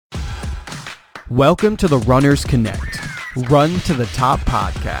Welcome to the Runners Connect, Run to the Top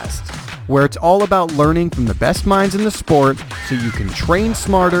podcast, where it's all about learning from the best minds in the sport so you can train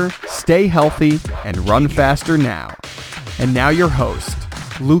smarter, stay healthy, and run faster now. And now your host,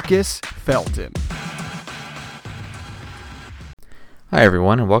 Lucas Felton. Hi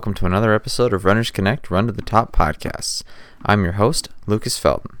everyone, and welcome to another episode of Runners Connect, Run to the Top podcasts. I'm your host, Lucas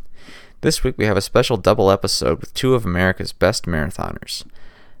Felton. This week we have a special double episode with two of America's best marathoners.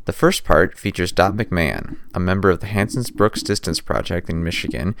 The first part features Dot McMahan, a member of the Hansons-Brooks Distance Project in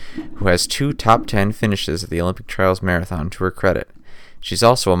Michigan, who has two top 10 finishes at the Olympic Trials Marathon to her credit. She's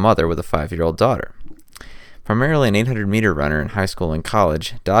also a mother with a 5-year-old daughter. Primarily an 800-meter runner in high school and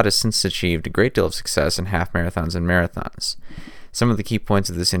college, Dot has since achieved a great deal of success in half marathons and marathons. Some of the key points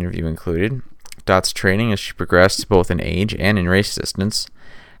of this interview included Dot's training as she progressed both in age and in race distance,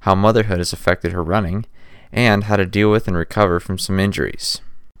 how motherhood has affected her running, and how to deal with and recover from some injuries.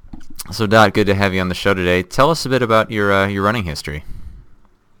 So Dot, good to have you on the show today. Tell us a bit about your running history.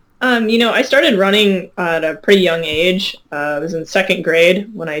 I started running at a pretty young age. I was in second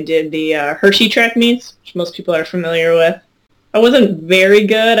grade when I did the Hershey track meets, which most people are familiar with. I wasn't very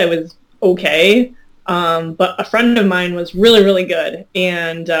good. I was okay. But a friend of mine was really, really good.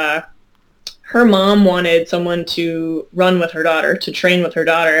 And her mom wanted someone to run with her daughter, to train with her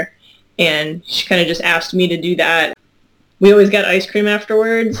daughter. And she kind of just asked me to do that. We always got ice cream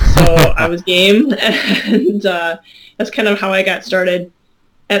afterwards, so I was game. And that's kind of how I got started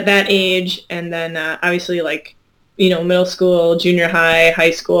at that age. And then obviously middle school, junior high, high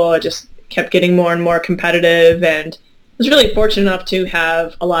school, I just kept getting more and more competitive. And I was really fortunate enough to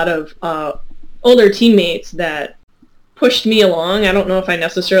have a lot of older teammates that pushed me along. I don't know if I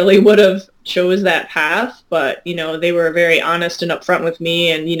necessarily would have chose that path, but, they were very honest and upfront with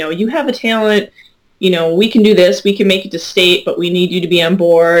me. And, you have a talent, we can do this, we can make it to state, but we need you to be on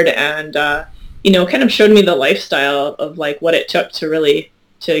board. And, kind of showed me the lifestyle of what it took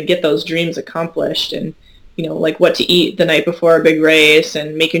to get those dreams accomplished. And, what to eat the night before a big race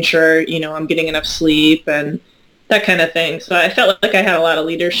and making sure, I'm getting enough sleep and that kind of thing. So I felt like I had a lot of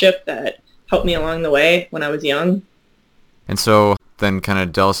leadership that helped me along the way when I was young. And so then kind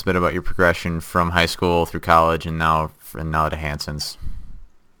of tell us a bit about your progression from high school through college and now to Hansons.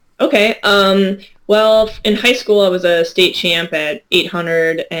 Okay. Well, in high school, I was a state champ at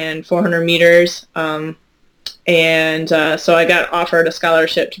 800 and 400 meters. So I got offered a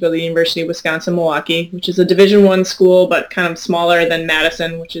scholarship to go to the University of Wisconsin-Milwaukee, which is a Division I school, but kind of smaller than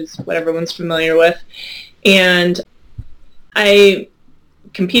Madison, which is what everyone's familiar with. And I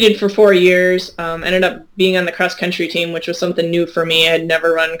competed for 4 years, ended up being on the cross-country team, which was something new for me. I had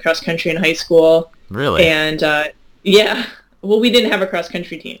never run cross-country in high school. Really? And, yeah. Well, we didn't have a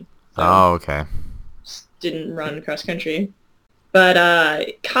cross-country team. So oh, okay. Just didn't run cross-country. But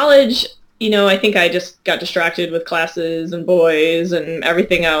college, I think I just got distracted with classes and boys and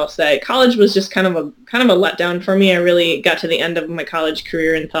everything else. That college was just kind of a letdown for me. I really got to the end of my college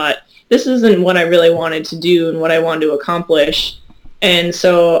career and thought, this isn't what I really wanted to do and what I wanted to accomplish. And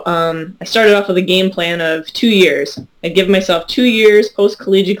so I started off with a game plan of 2 years. I give myself 2 years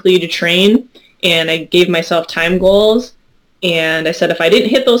post-collegiately to train, and I gave myself time goals. And I said if I didn't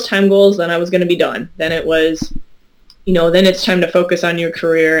hit those time goals, then I was going to be done. Then it was, then it's time to focus on your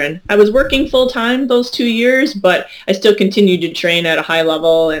career. And I was working full-time those 2 years, but I still continued to train at a high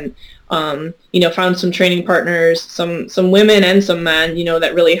level and, found some training partners, some women and some men,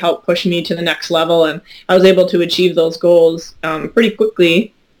 that really helped push me to the next level. And I was able to achieve those goals pretty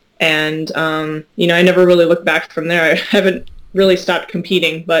quickly. And, I never really looked back from there. I haven't really stopped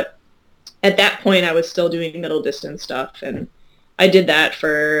competing, but at that point I was still doing middle distance stuff. And I did that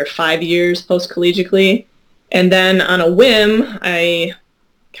for 5 years post-collegiately. And then on a whim, I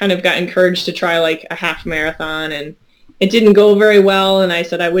kind of got encouraged to try a half marathon, and it didn't go very well, and I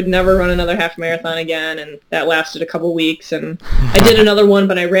said I would never run another half marathon again, and that lasted a couple weeks, and I did another one,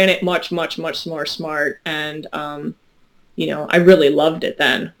 but I ran it much, much, much more smart, and, I really loved it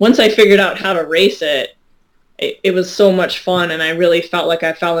then. Once I figured out how to race it, it was so much fun, and I really felt like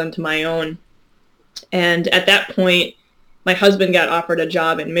I fell into my own. And at that point, my husband got offered a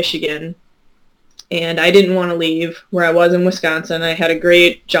job in Michigan, and I didn't want to leave where I was in Wisconsin. I had a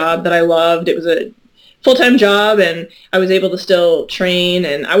great job that I loved. It was a full-time job, and I was able to still train,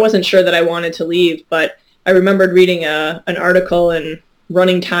 and I wasn't sure that I wanted to leave, but I remembered reading an article in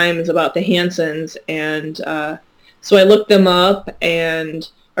Running Times about the Hansons, and so I looked them up, and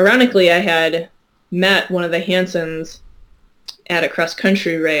ironically I had met one of the Hansons at a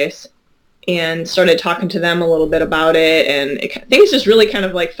cross-country race and started talking to them a little bit about it, and things just really kind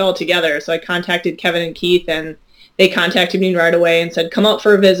of fell together. So I contacted Kevin and Keith, and they contacted me right away and said, come out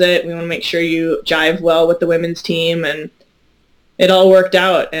for a visit. We want to make sure you jive well with the women's team. And it all worked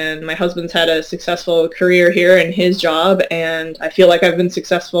out. And my husband's had a successful career here in his job. And I feel like I've been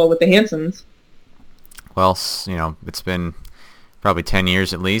successful with the Hansons. Well, it's been probably 10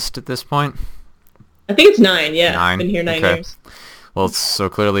 years at least at this point. I think it's 9, yeah. 9? Been here 9 years. Well, so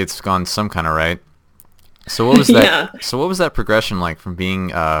clearly it's gone some kind of right. So what was that? Yeah. So what was that progression like from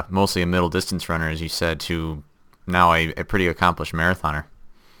being mostly a middle distance runner, as you said, to now a pretty accomplished marathoner?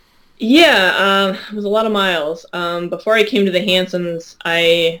 Yeah, it was a lot of miles. Before I came to the Hansons,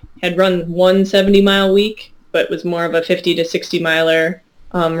 I had run one 70-mile week, but was more of a 50 to 60 miler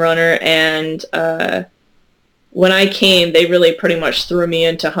runner. And when I came, they really pretty much threw me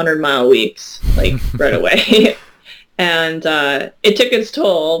into 100-mile weeks, like right away. And it took its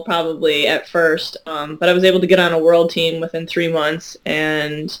toll probably at first, but I was able to get on a world team within 3 months,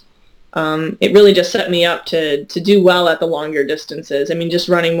 and it really just set me up to do well at the longer distances. I mean, just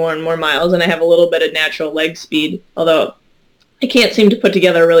running more and more miles, and I have a little bit of natural leg speed, although I can't seem to put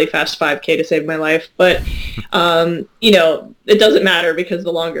together a really fast 5K to save my life. But, it doesn't matter because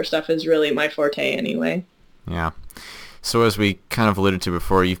the longer stuff is really my forte anyway. Yeah. So as we kind of alluded to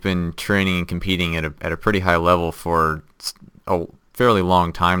before, you've been training and competing at a pretty high level for a fairly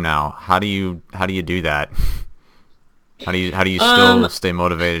long time now. How do you do that? How do you still stay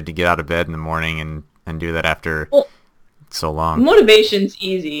motivated to get out of bed in the morning and do that after so long? Motivation's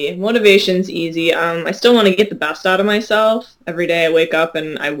easy. I still want to get the best out of myself. Every day I wake up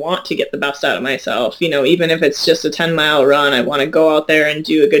and I want to get the best out of myself. Even if it's just a 10-mile run, I want to go out there and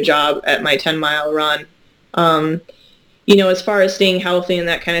do a good job at my 10-mile run. As far as staying healthy and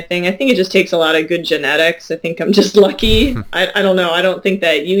that kind of thing, I think it just takes a lot of good genetics. I think I'm just lucky. I don't know. I don't think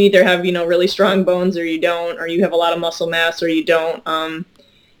that you either have, really strong bones or you don't, or you have a lot of muscle mass or you don't.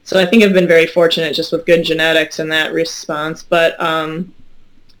 So I think I've been very fortunate just with good genetics in that response. But, I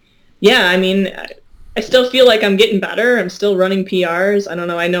still feel like I'm getting better. I'm still running PRs. I don't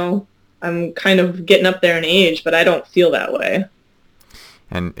know. I know I'm kind of getting up there in age, but I don't feel that way.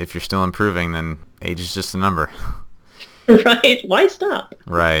 And if you're still improving, then age is just a number. Right? Why stop?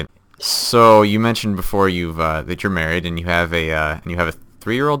 Right. So you mentioned before that you're married and you have a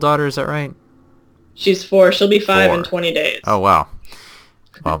 3-year-old daughter. Is that right? She's 4. She'll be 5 in 20 days. Oh wow.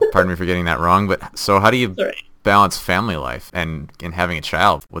 Well, pardon me for getting that wrong. But so how do you balance family life and having a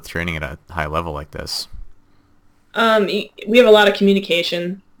child with training at a high level like this? We have a lot of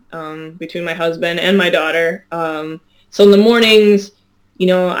communication between my husband and my daughter. So in the mornings,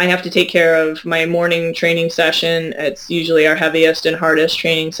 I have to take care of my morning training session. It's usually our heaviest and hardest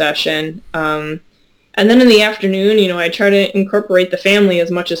training session. And then in the afternoon, I try to incorporate the family as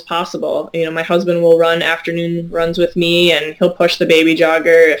much as possible. My husband will run afternoon runs with me, and he'll push the baby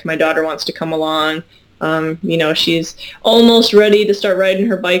jogger if my daughter wants to come along. She's almost ready to start riding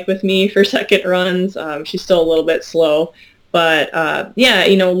her bike with me for second runs. She's still a little bit slow. But,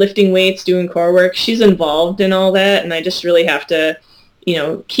 lifting weights, doing core work, she's involved in all that, and I just really have to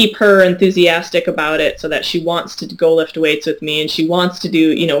keep her enthusiastic about it so that she wants to go lift weights with me and she wants to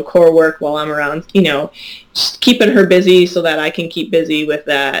do, core work while I'm around, just keeping her busy so that I can keep busy with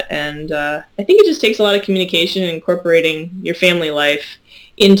that. And I think it just takes a lot of communication and incorporating your family life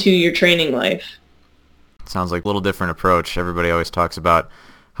into your training life. Sounds like a little different approach. Everybody always talks about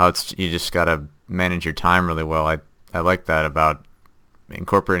how you just got to manage your time really well. I like that about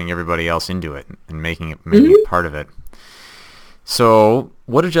incorporating everybody else into it and making it part of it. So,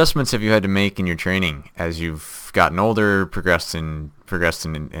 what adjustments have you had to make in your training as you've gotten older, progressed in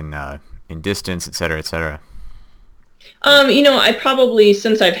distance, et cetera, et cetera? I probably,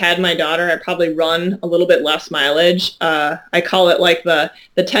 since I've had my daughter, I probably run a little bit less mileage. I call it like the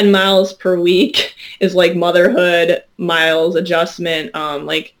 10 miles per week is like motherhood miles adjustment. I'm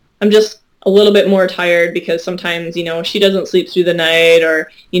just a little bit more tired because sometimes, she doesn't sleep through the night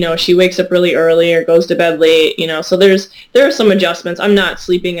or, she wakes up really early or goes to bed late, so there are some adjustments. I'm not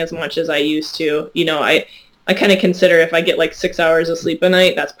sleeping as much as I used to. I kind of consider if I get like 6 hours of sleep a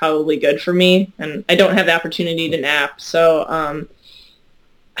night, that's probably good for me. And I don't have the opportunity to nap. So,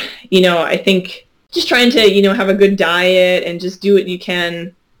 I think just trying to, have a good diet and just do what you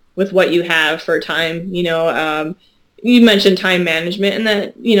can with what you have for time, you mentioned time management, and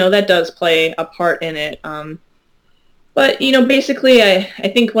that, that does play a part in it. But, basically,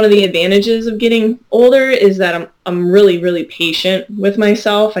 I think one of the advantages of getting older is that I'm really, really patient with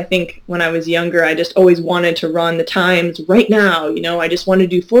myself. I think when I was younger, I just always wanted to run the times right now. I just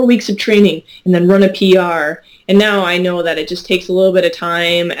wanted to do 4 weeks of training and then run a PR. And now I know that it just takes a little bit of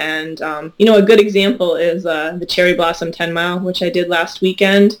time. And, a good example is the Cherry Blossom 10 Mile, which I did last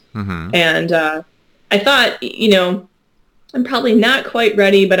weekend. Mm-hmm. And I thought, I'm probably not quite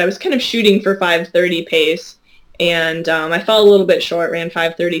ready, but I was kind of shooting for 5:30 pace. And I fell a little bit short, ran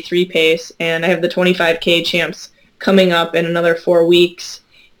 5:33 pace, and I have the 25K champs coming up in another 4 weeks.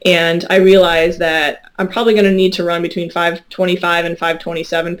 And I realized that I'm probably going to need to run between 5:25 and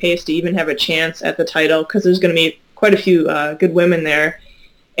 5:27 pace to even have a chance at the title, because there's going to be quite a few good women there.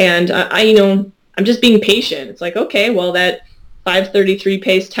 And I'm just being patient. It's like, okay, well, that 5:33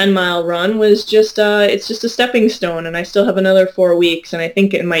 pace 10-mile run was it's just a stepping stone, and I still have another 4 weeks. And I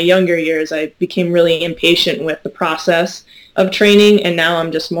think in my younger years, I became really impatient with the process of training, and now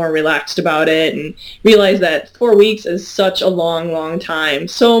I'm just more relaxed about it and realize that 4 weeks is such a long, long time.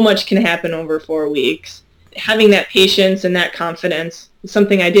 So much can happen over 4 weeks. Having that patience and that confidence is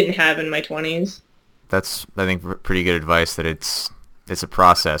something I didn't have in my 20s. That's, I think, pretty good advice, that it's a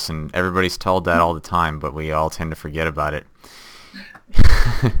process, and everybody's told that all the time, but we all tend to forget about it.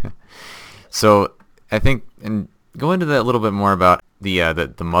 So I think, and go into that a little bit more about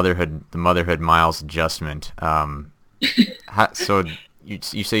the motherhood miles adjustment. So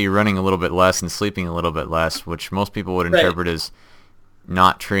you say you're running a little bit less and sleeping a little bit less, which most people would interpret as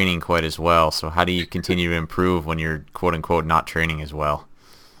not training quite as well. So how do you continue to improve when you're quote unquote not training as well?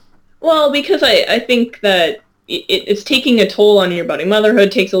 Well, because I think that it's taking a toll on your body.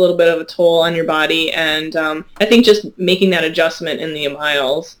 Motherhood takes a little bit of a toll on your body, and I think just making that adjustment in the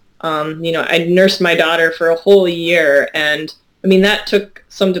miles. I nursed my daughter for a whole year, and I mean, that took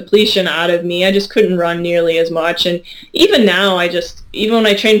some depletion out of me. I just couldn't run nearly as much. And even now, even when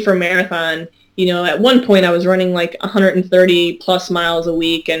I trained for a marathon, at one point I was running like 130 plus miles a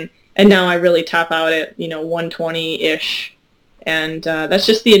week, and now I really top out at, 120-ish. And that's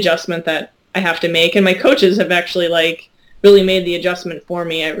just the adjustment that I have to make. And my coaches have actually really made the adjustment for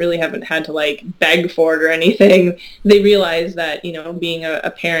me. I really haven't had to beg for it or anything. They realize that, being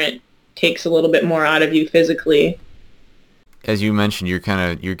a parent takes a little bit more out of you physically. As you mentioned,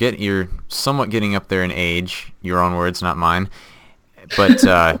 you're somewhat getting up there in age, your own words, not mine, but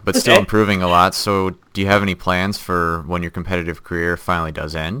still improving a lot. So do you have any plans for when your competitive career finally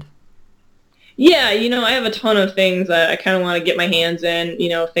does end? Yeah, I have a ton of things that I kind of want to get my hands in,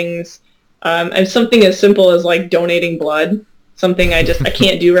 things, and something as simple as donating blood, something I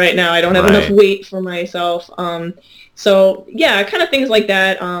can't do right now. I don't have enough weight for myself. So yeah, kind of things like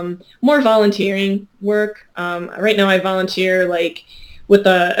that. More volunteering work. Right now I volunteer with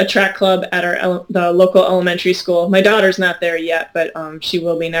a track club at the local elementary school. My daughter's not there yet, but she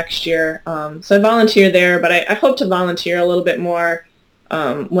will be next year. So I volunteer there, but I hope to volunteer a little bit more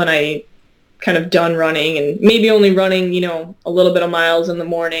when I kind of done running, and maybe only running, a little bit of miles in the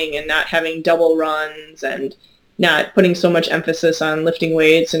morning and not having double runs and not putting so much emphasis on lifting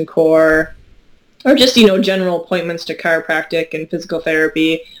weights and core, or just, general appointments to chiropractic and physical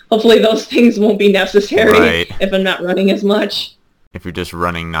therapy. Hopefully those things won't be necessary if I'm not running as much. If you're just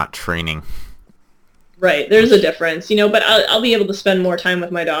running, not training. Right. There's a difference, but I'll be able to spend more time with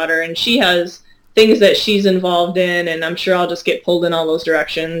my daughter, and she has things that she's involved in, and I'm sure I'll just get pulled in all those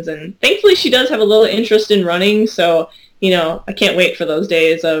directions. And thankfully she does have a little interest in running, so, I can't wait for those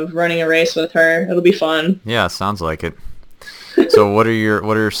days of running a race with her. It'll be fun. Yeah, sounds like it. So what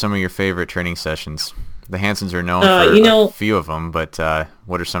are some of your favorite training sessions? The Hansons are known for a few of them, but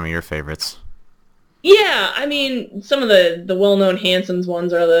what are some of your favorites? Yeah, I mean, some of the well-known Hansons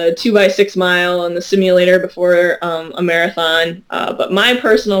ones are the 2x6 mile and the simulator before a marathon. But my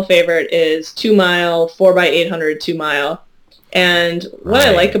personal favorite is 2 mile, 4x800 2 mile. And what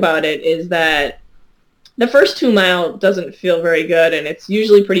I like about it is that the first 2 mile doesn't feel very good, and it's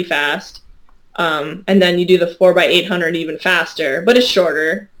usually pretty fast. And then you do the 4x800 even faster, but it's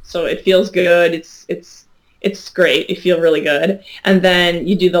shorter, so it feels good. It's great. You feel really good. And then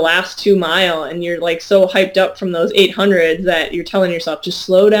you do the last 2 mile, and you're so hyped up from those 800s that you're telling yourself, just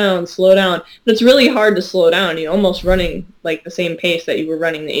slow down, slow down. But it's really hard to slow down. You're almost running the same pace that you were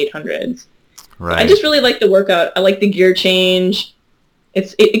running the 800s. Right. I just really like the workout. I like the gear change.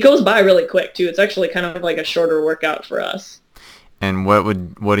 It goes by really quick too. It's actually kind of like a shorter workout for us. And what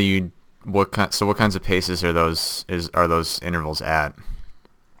kinds of paces are those intervals at?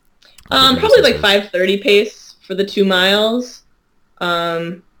 Probably 5:30 pace for the 2 miles.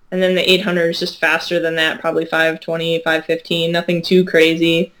 And then the 800 is just faster than that, probably 5:20, 5:15, nothing too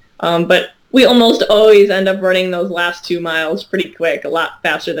crazy. But we almost always end up running those last 2 miles pretty quick, a lot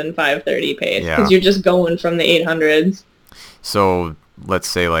faster than 5:30 pace, because you're just going from the 800s. So let's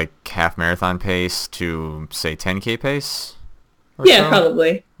say half marathon pace to say 10K pace? Yeah,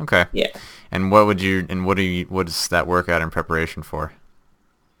 probably. Okay. Yeah. And what is that workout in preparation for?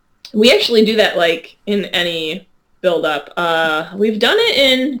 We actually do that in any build-up. We've done it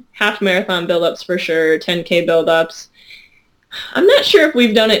in half marathon build-ups for sure, 10K build-ups. I'm not sure if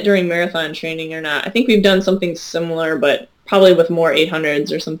we've done it during marathon training or not. I think we've done something similar, but probably with more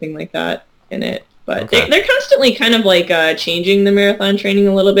 800s or something like that in it. But Okay. they're constantly kind of like changing the marathon training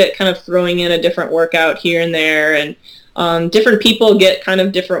a little bit, kind of throwing in a different workout here and there. And different people get kind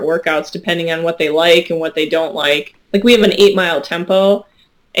of different workouts depending on what they like and what they don't like. Like we have an 8-mile tempo,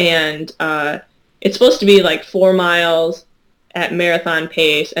 and it's supposed to be like 4 miles at marathon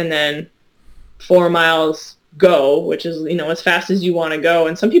pace and then 4 miles go, which is, as fast as you want to go.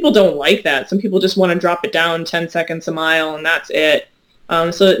 And some people don't like that. Some people just want to drop it down 10 seconds a mile and that's it.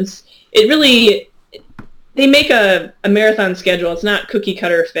 So they make a marathon schedule. It's not cookie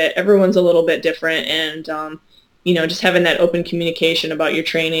cutter fit. Everyone's a little bit different. And, just having that open communication about your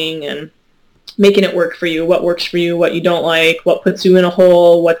training and making it work for you, what works for you, what you don't like, what puts you in a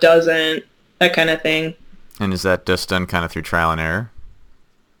hole, what doesn't, that kind of thing. And is that just done kind of through trial and error?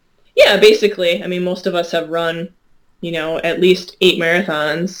 Yeah, basically. I mean, most of us have run, at least 8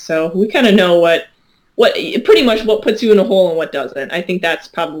 marathons, so we kind of know what pretty much what puts you in a hole and what doesn't. I think that's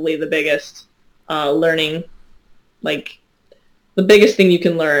probably the biggest learning, like the biggest thing you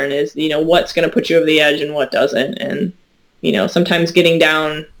can learn is, what's going to put you over the edge and what doesn't. And, sometimes getting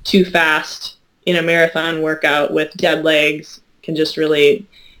down too fast in a marathon workout with dead legs can just really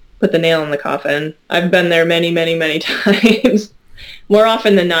put the nail in the coffin. I've been there many, many, many times. More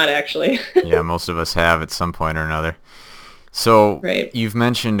often than not, actually. Yeah, most of us have at some point or another. So Right. You've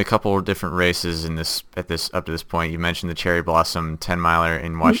mentioned a couple of different races up to this point. You mentioned the Cherry Blossom 10-miler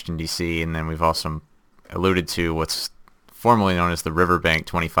in Washington, D.C., and then we've also alluded to what's formerly known as the Riverbank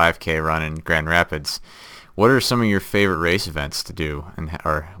 25K run in Grand Rapids. What are some of your favorite race events to do,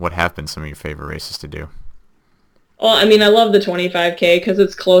 or what have been some of your favorite races to do? Well, I mean, I love the 25K because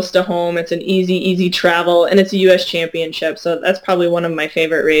it's close to home. It's an easy travel, and it's a U.S. championship, so that's probably one of my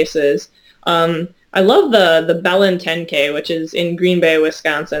favorite races. I love the Bellin 10K, which is in Green Bay,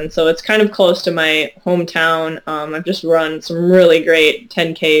 Wisconsin, so it's kind of close to my hometown. I've just run some really great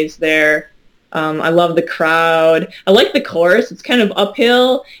 10Ks there. I love the crowd. I like the course. It's kind of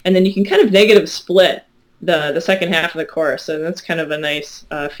uphill, and then you can kind of negative split the second half of the course, so that's kind of a nice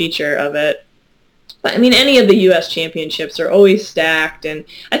feature of it. But I mean, any of the U.S. championships are always stacked, and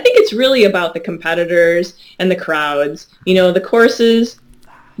I think it's really about the competitors and the crowds. The courses,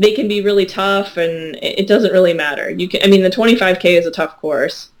 they can be really tough, and it doesn't really matter. The 25K is a tough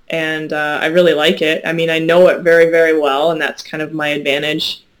course, and I really like it. I mean, I know it very, very well, and that's kind of my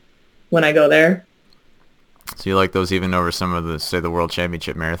advantage when I go there. So you like those even over some of the World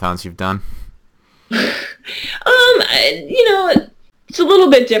Championship marathons you've done? It's a little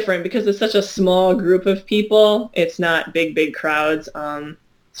bit different because it's such a small group of people. It's not big crowds.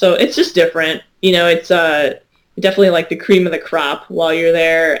 So it's just different. It's definitely like the cream of the crop while you're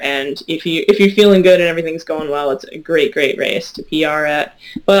there. And if you're feeling good and everything's going well, it's a great race to PR at.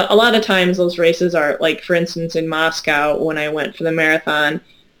 But a lot of times those races are like, for instance, in Moscow when I went for the marathon,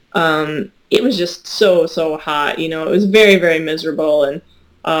 it was just so hot. It was very, very miserable. And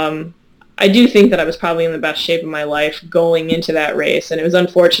I do think that I was probably in the best shape of my life going into that race, and it was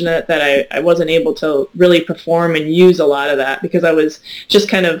unfortunate that I wasn't able to really perform and use a lot of that because I was just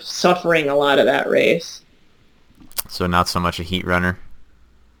kind of suffering a lot of that race. So not so much a heat runner?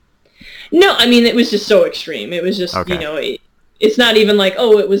 No, I mean, it was just so extreme. It was just, Okay. It's not even like,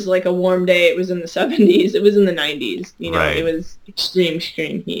 it was like a warm day. It was in the 70s. It was in the 90s. Right. It was extreme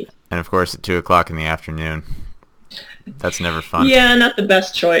heat. And of course at 2 o'clock in the afternoon. That's never fun. Yeah, not the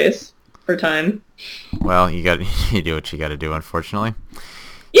best choice for time. Well, you do what you got to do, unfortunately.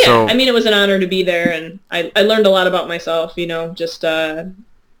 Yeah, So, I mean, it was an honor to be there, and I learned a lot about myself, just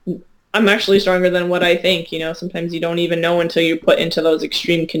I'm actually stronger than what I think, sometimes you don't even know until you're put into those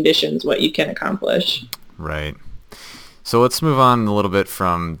extreme conditions what you can accomplish. right. So let's move on a little bit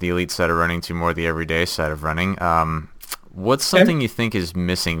from the elite side of running to more the everyday side of running. What's something you think is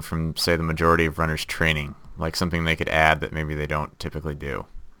missing from, say, the majority of runners' training? Like something they could add that maybe they don't typically do?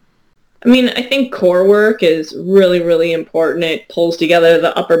 I mean, I think core work is really, really important. It pulls together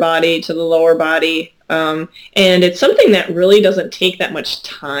the upper body to the lower body. And it's something that really doesn't take that much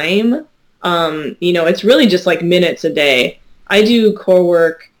time. It's really just like minutes a day. I do core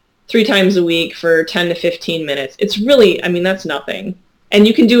work 3 times a week for 10 to 15 minutes. It's really, that's nothing. And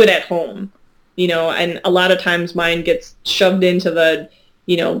you can do it at home, and a lot of times mine gets shoved into the,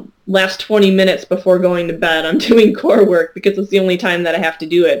 last 20 minutes before going to bed. I'm doing core work because it's the only time that I have to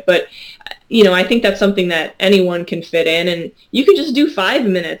do it. But, I think that's something that anyone can fit in, and you can just do 5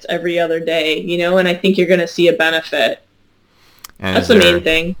 minutes every other day, and I think you're going to see a benefit. And That's the main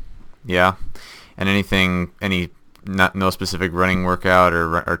thing. Yeah. And any no specific running workout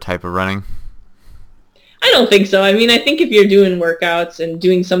or type of running? I don't think so. I mean, I think if you're doing workouts and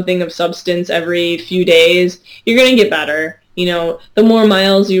doing something of substance every few days, you're going to get better. You know, the more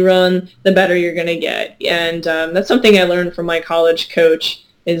miles you run, the better you're going to get. And that's something I learned from my college coach,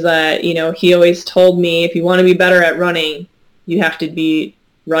 is that, you know, he always told me, if you want to be better at running, you have to be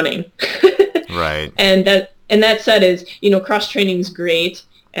running. Right. And that said is, you know, cross training is great,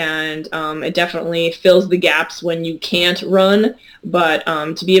 and it definitely fills the gaps when you can't run. But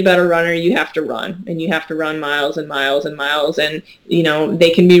to be a better runner, you have to run, and you have to run miles and miles and miles. And, you know, they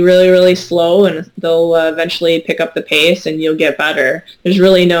can be really, really slow, and they'll eventually pick up the pace, and you'll get better. There's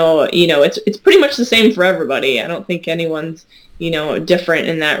really no, you know, it's pretty much the same for everybody. I don't think anyone's, you know, different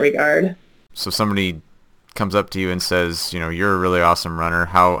in that regard. So somebody comes up to you and says, you know, you're a really awesome runner.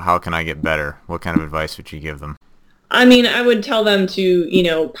 How can I get better? What kind of advice would you give them? I mean, I would tell them to, you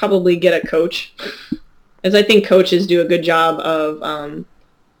know, probably get a coach, as I think coaches do a good job of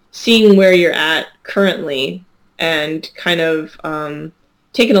seeing where you're at currently and kind of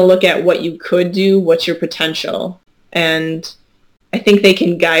taking a look at what you could do, what's your potential. And I think they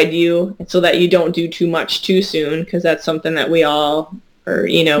can guide you so that you don't do too much too soon, because that's something that we all are,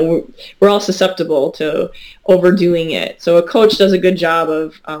 you know, we're all susceptible to overdoing it. So a coach does a good job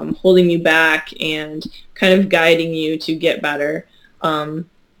of holding you back and kind of guiding you to get better.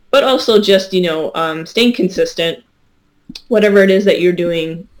 But also just, you know, staying consistent. Whatever it is that you're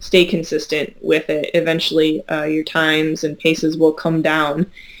doing, stay consistent with it. Eventually, your times and paces will come down.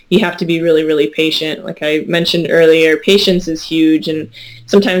 You have to be really, really patient. Like I mentioned earlier, patience is huge, and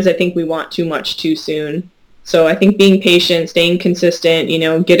sometimes I think we want too much too soon. So I think being patient, staying consistent, you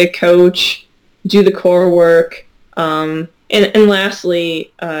know, get a coach, do the core work, and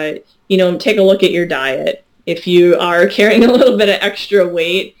lastly, you know, take a look at your diet. If you are carrying a little bit of extra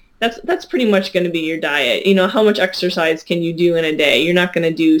weight, that's pretty much going to be your diet. You know, how much exercise can you do in a day? You're not going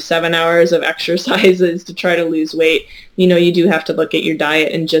to do 7 hours of exercises to try to lose weight. You know, you do have to look at your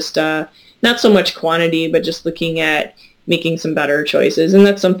diet and just not so much quantity, but just looking at making some better choices. And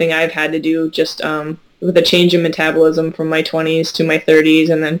that's something I've had to do just with a change in metabolism from my 20s to my 30s,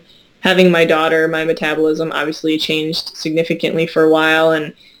 and then having my daughter, my metabolism obviously changed significantly for a while,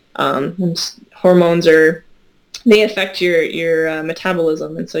 and hormones they affect your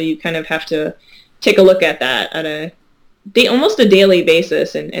metabolism, and so you kind of have to take a look at that at almost a daily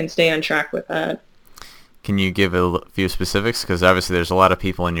basis and stay on track with that. Can you give a few specifics? Because obviously there's a lot of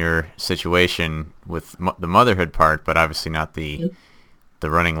people in your situation with the motherhood part, but obviously not the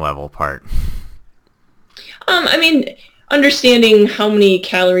running level part. I mean, understanding how many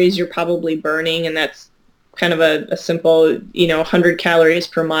calories you're probably burning, and that's kind of a simple, you know, 100 calories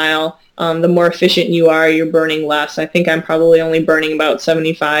per mile. The more efficient you are, you're burning less. I think I'm probably only burning about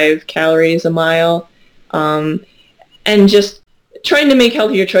 75 calories a mile. And just trying to make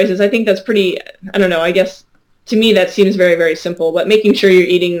healthier choices. I think that's pretty, I don't know, I guess to me that seems very, very simple, but making sure you're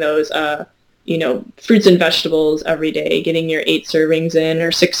eating those, you know, fruits and vegetables every day, getting your 8 servings in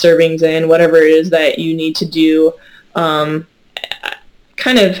or 6 servings in, whatever it is that you need to do. I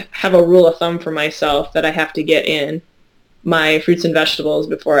kind of have a rule of thumb for myself that I have to get in my fruits and vegetables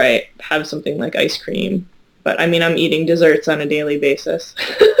before I have something like ice cream. But I mean, I'm eating desserts on a daily basis.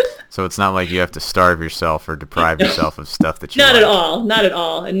 So it's not like you have to starve yourself or deprive yourself of stuff that you Not like. at all. Not at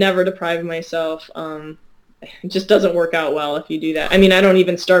all. I never deprive myself. It just doesn't work out well if you do that. I mean, I don't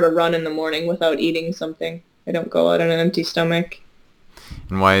even start a run in the morning without eating something. I don't go out on an empty stomach.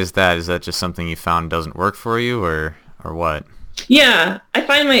 And why is that? Is that just something you found doesn't work for you, or what? Yeah, I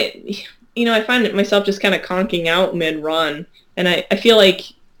find myself just kind of conking out mid-run, and I feel like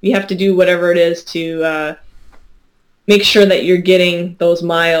you have to do whatever it is to make sure that you're getting those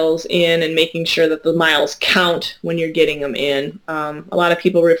miles in and making sure that the miles count when you're getting them in. A lot of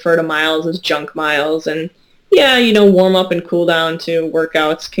people refer to miles as junk miles, and yeah, you know, warm up and cool down to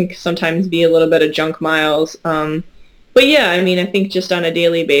workouts can sometimes be a little bit of junk miles. But yeah, I mean, I think just on a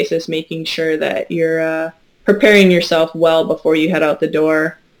daily basis, making sure that you're preparing yourself well before you head out the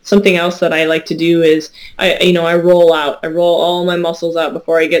door. Something else that I like to do is I roll out. I roll all my muscles out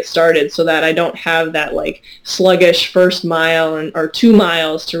before I get started so that I don't have that like sluggish first mile or 2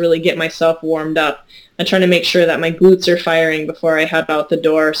 miles to really get myself warmed up. I'm trying to make sure that my glutes are firing before I head out the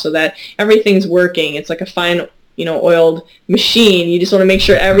door so that everything's working. It's like a fine, you know, oiled machine. You just want to make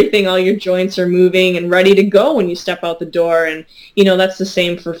sure all your joints are moving and ready to go when you step out the door. And, you know, that's the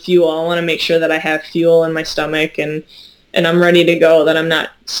same for fuel. I want to make sure that I have fuel in my stomach and I'm ready to go, that I'm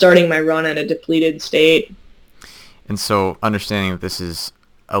not starting my run in a depleted state. And so understanding that this is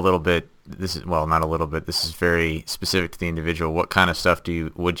not a little bit, this is very specific to the individual. What kind of stuff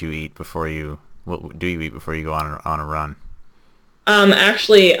would you eat before you what do you eat before you go on a run?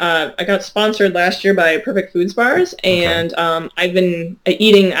 Actually, I got sponsored last year by Perfect Foods Bars, and I've been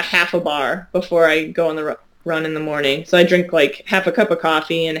eating a half a bar before I go on the run in the morning. So I drink like half a cup of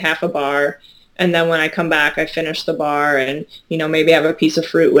coffee and half a bar, and then when I come back, I finish the bar and, maybe have a piece of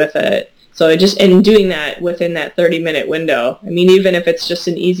fruit with it. So and doing that within that 30-minute window. I mean, even if it's just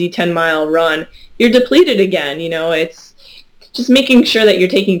an easy 10-mile run, you're depleted again. It's just making sure that you're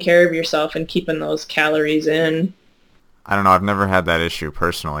taking care of yourself and keeping those calories in. I don't know. I've never had that issue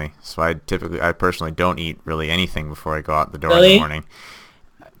personally, so I personally don't eat really anything before I go out the door in the morning.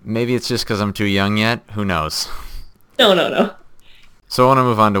 Maybe it's just because I'm too young yet. Who knows? No. So I want to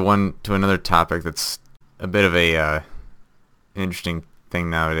move on to another topic that's a bit of a interesting thing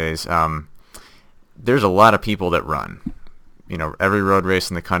nowadays. There's a lot of people that run. Every road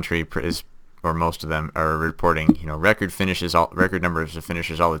race in the country or most of them are reporting record numbers of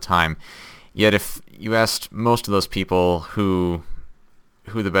finishes all the time. Yet if you asked most of those people who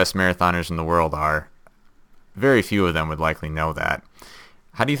the best marathoners in the world are, very few of them would likely know that.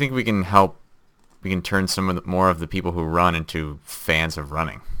 How do you think we can turn more of the people who run into fans of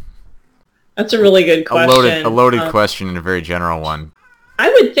running? That's a really good question. A loaded question and a very general one. I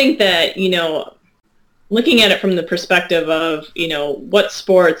would think that, looking at it from the perspective of, what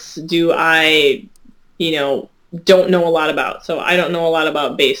sports do I, don't know a lot about. So I don't know a lot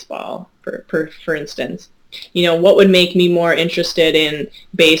about baseball, for instance. What would make me more interested in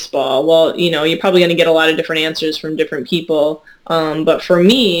baseball? Well, you're probably going to get a lot of different answers from different people. But for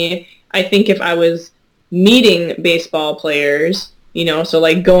me, I think if I was meeting baseball players, so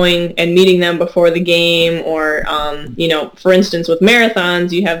like going and meeting them before the game or, for instance, with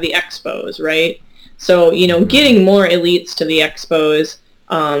marathons, you have the expos, right? So, getting more elites to the expos,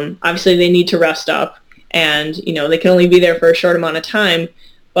 obviously they need to rest up and, they can only be there for a short amount of time.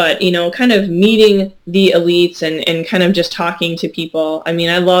 But, kind of meeting the elites and kind of just talking to people. I mean,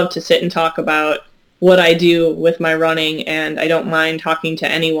 I love to sit and talk about what I do with my running, and I don't mind talking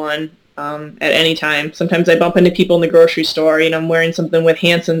to anyone at any time. Sometimes I bump into people in the grocery store, I'm wearing something with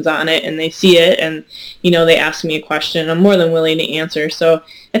Hansons on it, and they see it, and, they ask me a question. I'm more than willing to answer. So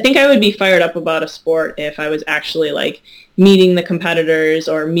I think I would be fired up about a sport if I was actually, like, meeting the competitors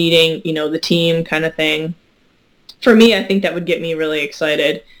or meeting, the team kind of thing. For me, I think that would get me really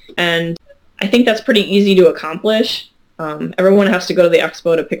excited. And I think that's pretty easy to accomplish. Everyone has to go to the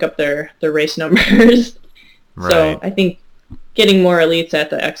expo to pick up their race numbers. Right. So I think getting more elites at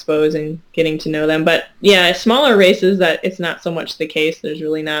the expos and getting to know them. But yeah, smaller races, that it's not so much the case. There's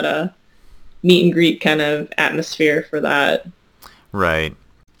really not a meet and greet kind of atmosphere for that. Right.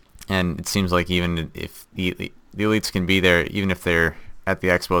 And it seems like even if the elites can be there, even if they're at the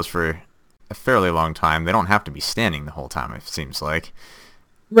expos for a fairly long time, they don't have to be standing the whole time, it seems like.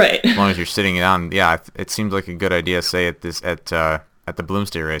 Right. As long as you're sitting down, yeah, it seems like a good idea, say at the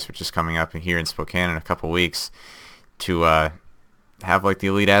Bloomsday race, which is coming up here in Spokane in a couple weeks, to have like the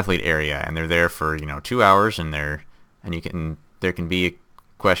elite athlete area, and they're there for 2 hours, and there can be a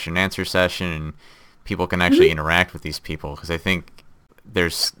question and answer session, and people can actually interact with these people, because I think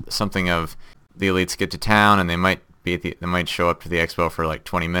there's something of the elites get to town and they might show up to the expo for like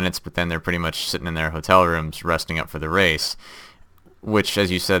 20 minutes, but then they're pretty much sitting in their hotel rooms resting up for the race, which, as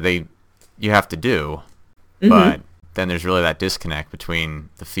you said, you have to do, but then there's really that disconnect between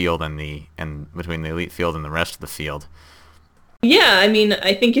the field and between the elite field and the rest of the field. Yeah, I mean,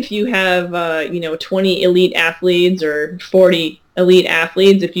 I think if you have 20 elite athletes or 40 elite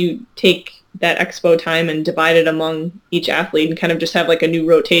athletes, if you take that expo time and divide it among each athlete and kind of just have like a new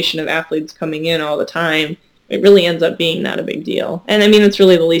rotation of athletes coming in all the time, it really ends up being not a big deal. And I mean, it's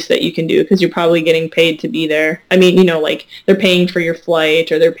really the least that you can do, because you're probably getting paid to be there. I mean, like they're paying for your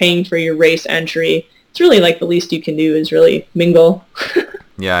flight or they're paying for your race entry. It's really like the least you can do is really mingle.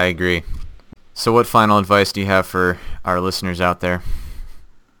 Yeah, I agree. So what final advice do you have for our listeners out there?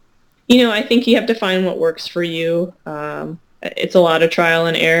 I think you have to find what works for you. It's a lot of trial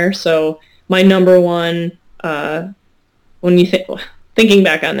and error. So my number one, when you thinking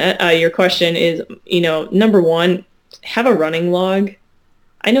back on that, your question is, number one, have a running log.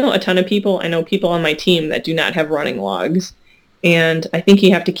 I know a ton of people. I know people on my team that do not have running logs. And I think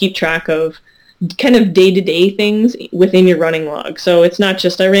you have to keep track of kind of day-to-day things within your running log. So it's not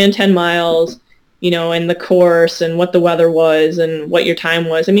just I ran 10 miles, and the course and what the weather was and what your time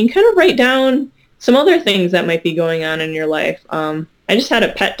was. I mean, kind of write down some other things that might be going on in your life. I just had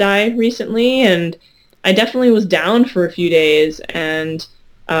a pet die recently, and I definitely was down for a few days, and,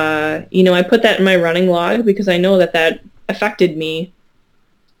 I put that in my running log because I know that affected me.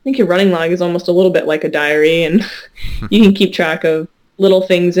 I think your running log is almost a little bit like a diary, and you can keep track of, little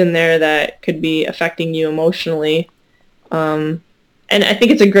things in there that could be affecting you emotionally. And I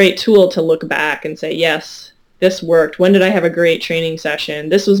think it's a great tool to look back and say, yes, this worked. When did I have a great training session?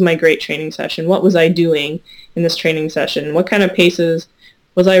 This was my great training session. What was I doing in this training session? What kind of paces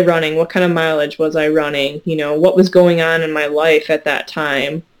was I running? What kind of mileage was I running? What was going on in my life at that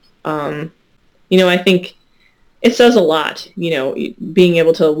time? I think it says a lot, being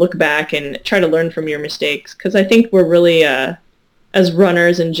able to look back and try to learn from your mistakes. Because I think we're really, as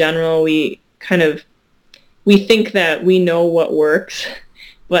runners in general, we think that we know what works.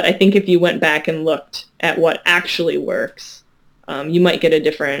 But I think if you went back and looked at what actually works, you might get a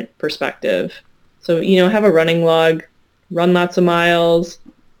different perspective. So, have a running log, run lots of miles,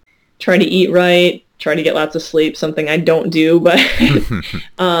 try to eat right, try to get lots of sleep, something I don't do, but,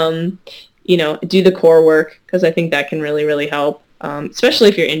 do the core work, because I think that can really, really help, especially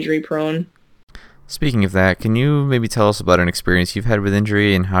if you're injury prone. Speaking of that, can you maybe tell us about an experience you've had with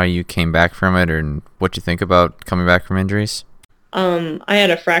injury and how you came back from it, and what you think about coming back from injuries? I had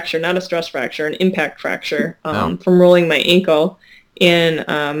a fracture, not a stress fracture, an impact fracture, from rolling my ankle in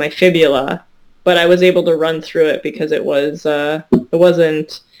my fibula, but I was able to run through it because it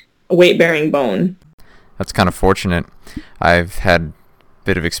wasn't a weight-bearing bone. That's kind of fortunate. I've had a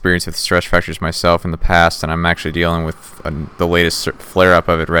bit of experience with stress fractures myself in the past, and I'm actually dealing with the latest flare-up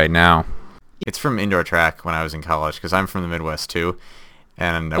of it right now. It's from indoor track when I was in college, because I'm from the Midwest too,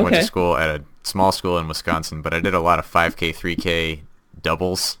 and I went to school at a small school in Wisconsin, but I did a lot of 5K, 3K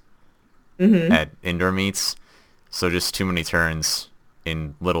doubles at indoor meets, so just too many turns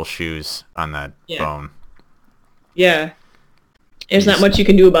in little shoes on that bone. Yeah. There's not much you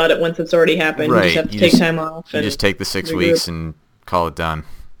can do about it once it's already happened. Right. You just have to take time off. You just take the 6 weeks and call it done.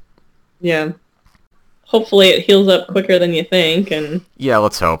 Yeah. Hopefully it heals up quicker than you think. And yeah,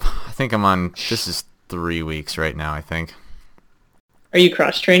 let's hope. I think this is 3 weeks right now, I think. Are you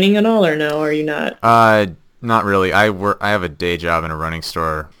cross-training at all, or no? Are you not? Not really. I have a day job in a running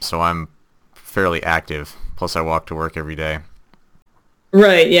store, so I'm fairly active. Plus I walk to work every day.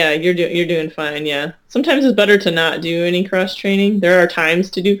 Right, yeah, you're doing fine, yeah. Sometimes it's better to not do any cross-training. There are times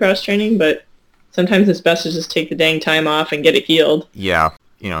to do cross-training, but sometimes it's best to just take the dang time off and get it healed. Yeah,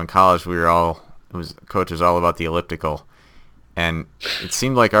 in college coach was all about the elliptical, and it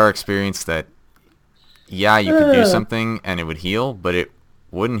seemed like our experience that, yeah, you could do something and it would heal, but it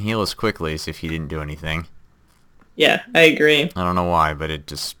wouldn't heal as quickly as if you didn't do anything. Yeah, I agree. I don't know why, but it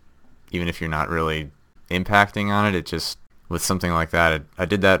just, even if you're not really impacting on it just, with something like that, I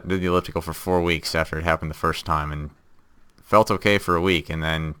did the elliptical for 4 weeks after it happened the first time, and felt okay for a week, and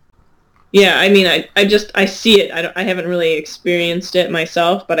then... Yeah, I mean, I see it. I haven't really experienced it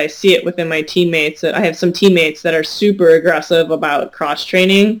myself, but I see it within my teammates. I have some teammates that are super aggressive about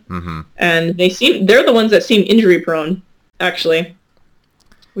cross-training, and they're the ones that seem injury-prone, actually,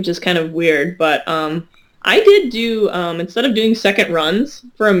 which is kind of weird, but I did do, instead of doing second runs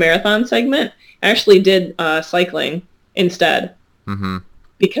for a marathon segment, I actually did cycling instead,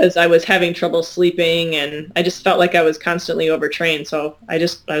 because I was having trouble sleeping, and I just felt like I was constantly overtrained. So I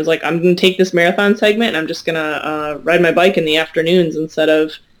was like, I'm going to take this marathon segment, and I'm just going to ride my bike in the afternoons instead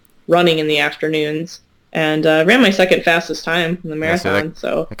of running in the afternoons. And ran my second fastest time in the marathon. Yeah,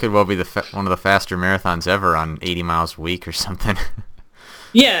 so that could well be one of the faster marathons ever on 80 miles a week or something.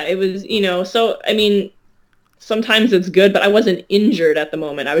 Yeah, it was, so, I mean, sometimes it's good, but I wasn't injured at the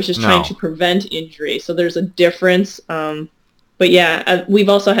moment. I was just trying to prevent injury. So there's a difference. But yeah, we've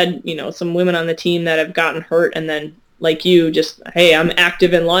also had, some women on the team that have gotten hurt, and then like you, just, hey, I'm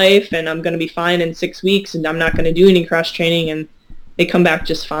active in life and I'm going to be fine in 6 weeks and I'm not going to do any cross training, and they come back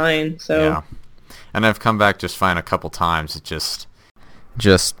just fine. So yeah. And I've come back just fine a couple times. It just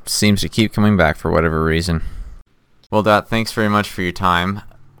seems to keep coming back for whatever reason. Well, Dot, thanks very much for your time.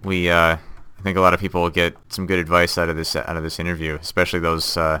 I think a lot of people will get some good advice out of this interview, especially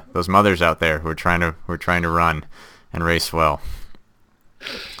those mothers out there who are trying to run and race well.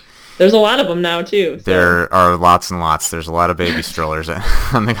 There's a lot of them now too. So. There are lots and lots. There's a lot of baby strollers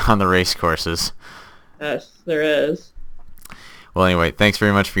on the race courses. Yes, there is. Well, anyway, thanks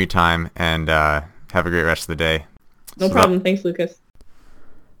very much for your time, and have a great rest of the day. No problem. Thanks, Lucas.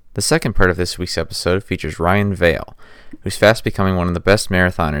 The second part of this week's episode features Ryan Vail, who's fast becoming one of the best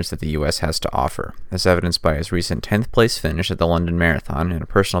marathoners that the U.S. has to offer, as evidenced by his recent 10th place finish at the London Marathon and a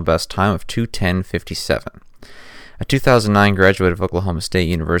personal best time of 2:10:57. A 2009 graduate of Oklahoma State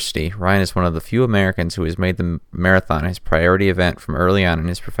University, Ryan is one of the few Americans who has made the marathon his priority event from early on in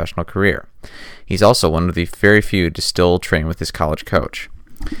his professional career. He's also one of the very few to still train with his college coach.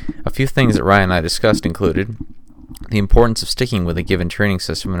 A few things that Ryan and I discussed included the importance of sticking with a given training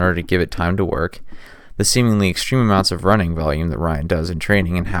system in order to give it time to work, the seemingly extreme amounts of running volume that Ryan does in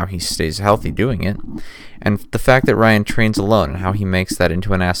training and how he stays healthy doing it, and the fact that Ryan trains alone and how he makes that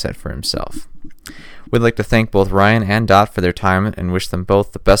into an asset for himself. We'd like to thank both Ryan and Dot for their time and wish them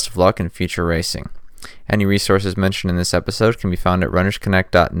both the best of luck in future racing. Any resources mentioned in this episode can be found at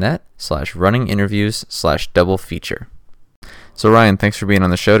runnersconnect.net/runninginterviews/double feature. So Ryan, thanks for being on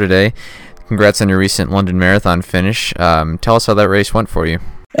the show today. Congrats on your recent London Marathon finish. Tell us how that race went for you.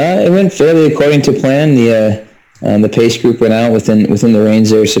 It went fairly according to plan. The pace group went out within the range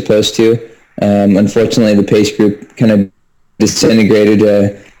they were supposed to. Unfortunately, the pace group kind of disintegrated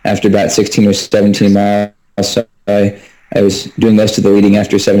after about 16 or 17 miles. So I was doing most of the leading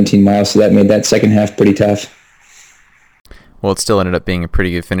after 17 miles, so that made that second half pretty tough. Well, it still ended up being a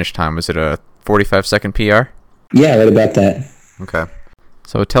pretty good finish time. Was it a 45-second PR? Yeah, right about that. Okay.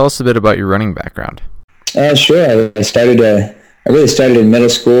 So tell us a bit about your running background. Sure. I really started in middle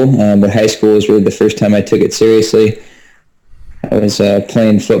school, but high school was really the first time I took it seriously. I was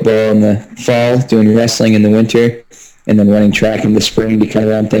playing football in the fall, doing wrestling in the winter, and then running track in the spring to kind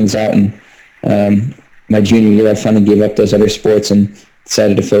of round things out. And my junior year, I finally gave up those other sports and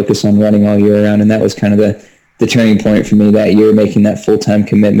decided to focus on running all year round. And that was kind of the turning point for me that year, making that full-time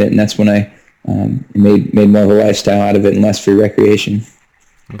commitment. And that's when I made more of a lifestyle out of it and less for recreation.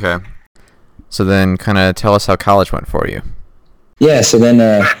 Okay. So then kind of tell us how college went for you. Yeah, so then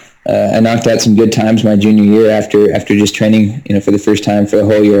I knocked out some good times my junior year after just training, for the first time for the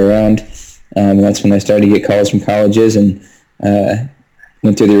whole year around. That's when I started to get calls from colleges and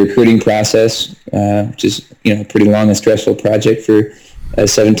went through the recruiting process, which is a pretty long and stressful project for a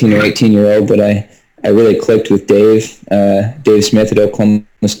 17 or 18-year-old. But I really clicked with Dave Smith at Oklahoma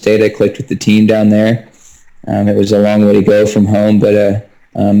State. I clicked with the team down there. It was a long way to go from home, but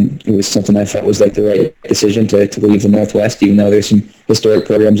it was something I felt was like the right decision to leave the Northwest, even though there's some historic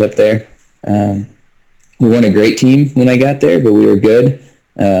programs up there. We weren't a great team when I got there, but we were good.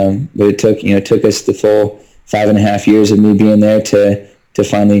 But it took us the full 5.5 years of me being there to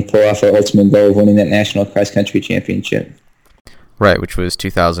finally pull off our ultimate goal of winning that national cross country championship. Right, which was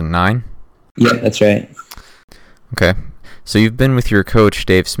 2009? Yeah, that's right. Okay. So you've been with your coach,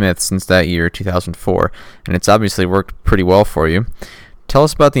 Dave Smith, since that year, 2004, and it's obviously worked pretty well for you. Tell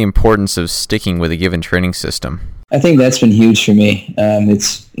us about the importance of sticking with a given training system. I think that's been huge for me.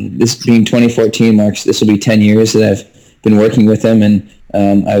 This being 2014 this will be 10 years that I've been working with him, and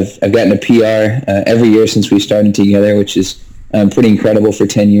I've gotten a PR every year since we started together, which is pretty incredible for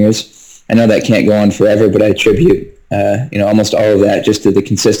 10 years. I know that can't go on forever, but I attribute almost all of that just to the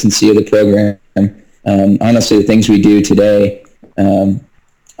consistency of the program. Honestly, the things we do today are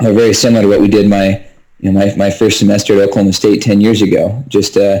very similar to what we did my first semester at Oklahoma State 10 years ago,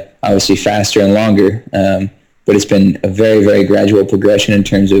 just obviously faster and longer. But it's been a very, very gradual progression in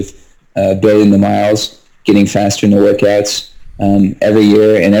terms of building the miles, getting faster in the workouts. Every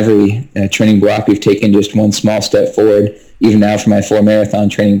year and every training block, we've taken just one small step forward. Even now for my 4 marathon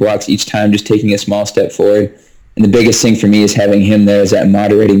training blocks, each time just taking a small step forward. And the biggest thing for me is having him there as that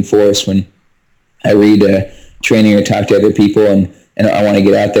moderating force when I read training or talk to other people and I want to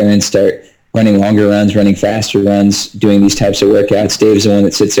get out there and start running longer runs, running faster runs, doing these types of workouts. Dave's the one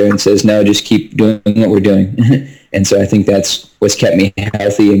that sits there and says, no, just keep doing what we're doing. And so I think that's what's kept me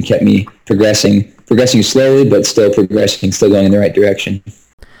healthy and kept me progressing slowly, but still progressing, still going in the right direction.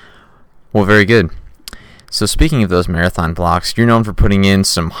 Well, very good. So speaking of those marathon blocks, you're known for putting in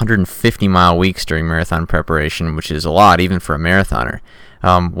some 150-mile weeks during marathon preparation, which is a lot even for a marathoner.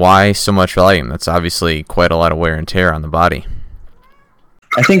 Why so much volume? That's obviously quite a lot of wear and tear on the body.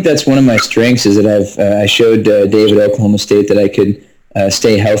 I think that's one of my strengths is that I showed Dave at Oklahoma State that I could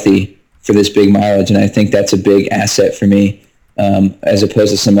stay healthy for this big mileage, and I think that's a big asset for me as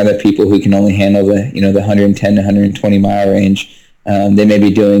opposed to some other people who can only handle the 110 to 120 mile range. They may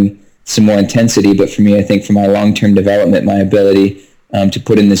be doing some more intensity, but for me, I think for my long-term development, my ability to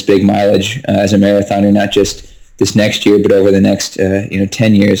put in this big mileage as a marathoner, not just this next year, but over the next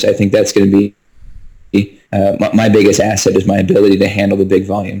 10 years, I think that's going to be my biggest asset is my ability to handle the big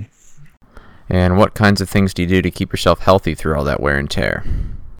volume. And what kinds of things do you do to keep yourself healthy through all that wear and tear?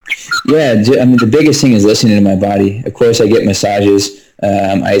 Yeah, the biggest thing is listening to my body. Of course, I get massages,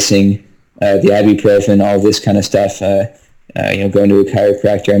 I'm icing, the ibuprofen, all this kind of stuff. Going to a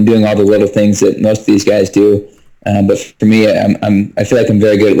chiropractor. I'm doing all the little things that most of these guys do. But for me, I feel like I'm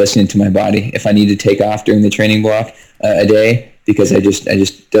very good at listening to my body. If I need to take off during the training block a day because I just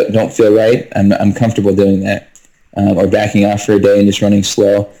don't feel right, I'm comfortable doing that. Or backing off for a day and just running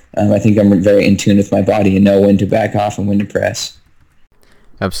slow. I think I'm very in tune with my body and know when to back off and when to press.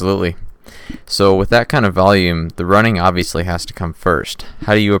 Absolutely. So with that kind of volume, the running obviously has to come first.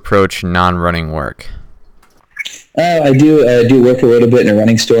 How do you approach non-running work? I do work a little bit in a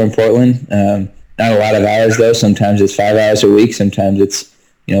running store in Portland. Not a lot of hours though. Sometimes it's 5 hours a week. Sometimes it's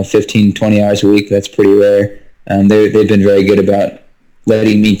 15, 20 hours a week. That's pretty rare. They've been very good about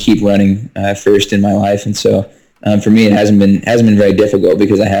letting me keep running first in my life, and so for me it hasn't been very difficult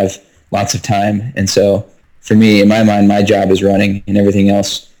because I have lots of time. And so for me, in my mind, my job is running, and everything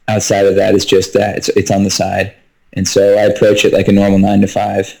else outside of that is just that. It's on the side. And so I approach it like a normal 9 to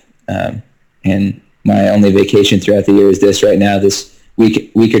 5. And my only vacation throughout the year is this right now, this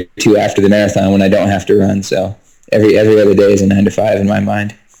week or two after the marathon when I don't have to run. So every other day is a 9 to 5 in my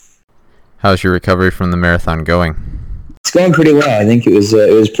mind. How's your recovery from the marathon going? It's going pretty well. I think it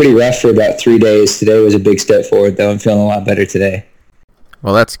was pretty rough for about 3 days. Today was a big step forward, though. I'm feeling a lot better today.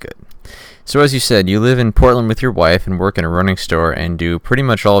 Well, that's good. So as you said, you live in Portland with your wife and work in a running store and do pretty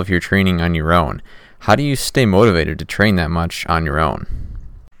much all of your training on your own. How do you stay motivated to train that much on your own?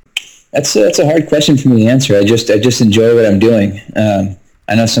 That's a hard question for me to answer. I just enjoy what I'm doing.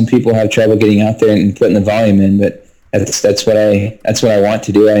 I know some people have trouble getting out there and putting the volume in, but that's what I want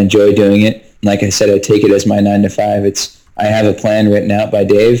to do. I enjoy doing it. And like I said, I take it as my 9 to 5. I have a plan written out by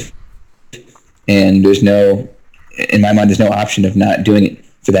Dave, and in my mind, there's no option of not doing it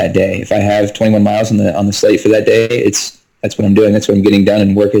for that day. If I have 21 miles on the slate for that day, that's what I'm doing. That's what I'm getting done,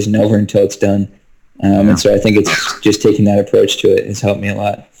 and work isn't over until it's done. And so I think it's just taking that approach to it has helped me a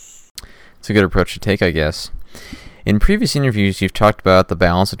lot. It's a good approach to take, I guess. In previous interviews, you've talked about the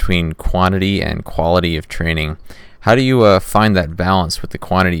balance between quantity and quality of training. How do you find that balance with the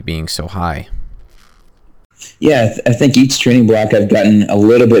quantity being so high? Yeah, I think each training block I've gotten a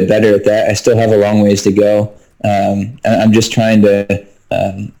little bit better at that. I still have a long ways to go. I'm just trying to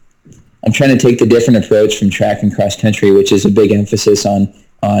take the different approach from track and cross country, which is a big emphasis on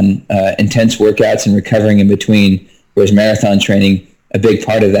intense workouts and recovering in between, whereas marathon training, a big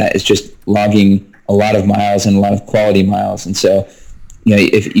part of that is just logging a lot of miles and a lot of quality miles. And so,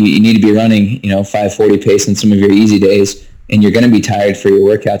 if you need to be running, 5:40 pace on some of your easy days, and you're going to be tired for your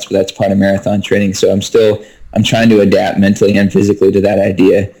workouts, but that's part of marathon training. So I'm trying to adapt mentally and physically to that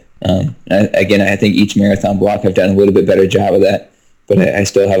idea. I think each marathon block I've done a little bit better job of that, but I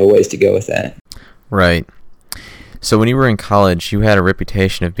still have a ways to go with that. Right. So when you were in college, you had a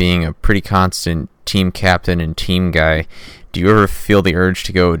reputation of being a pretty constant team captain and team guy. Do you ever feel the urge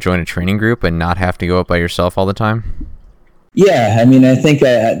to go join a training group and not have to go up by yourself all the time? Yeah, I think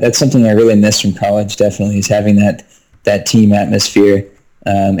that's something I really miss from college, definitely, is having that team atmosphere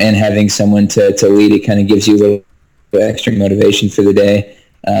and having someone to lead. It kind of gives you a little extra motivation for the day.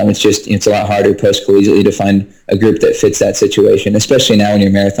 It's a lot harder post-collegiately to find a group that fits that situation, especially now when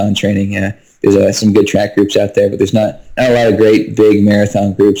you're marathon training. There's some good track groups out there, but there's not a lot of great big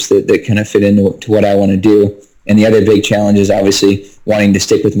marathon groups that kind of fit into what I want to do. And the other big challenge is obviously wanting to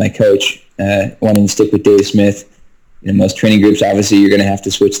stick with my coach, wanting to stick with Dave Smith. Most training groups, obviously, you're going to have to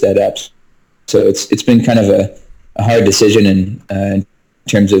switch that up. So it's been kind of a hard decision in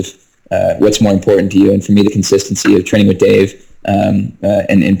terms of what's more important to you. And for me, the consistency of training with Dave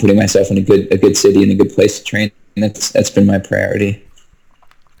and putting myself in a good city and a good place to train, that's been my priority.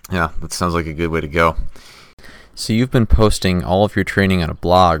 Yeah, that sounds like a good way to go. So you've been posting all of your training on a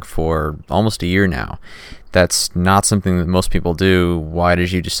blog for almost a year now. That's not something that most people do. Why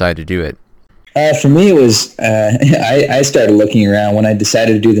did you decide to do it? For me, it was I started looking around when I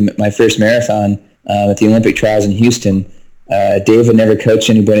decided to do my first marathon at the Olympic trials in Houston. Dave had never coached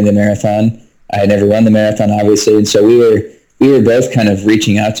anybody in the marathon. I had never run the marathon, obviously, and so we were both kind of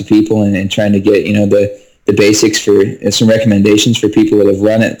reaching out to people and trying to get the basics for some recommendations for people that have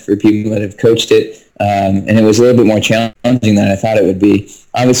run it, for people that have coached it. And it was a little bit more challenging than I thought it would be.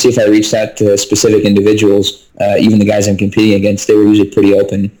 Obviously, if I reached out to specific individuals, even the guys I'm competing against, they were usually pretty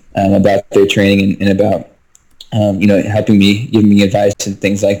open about their training and about helping me, giving me advice and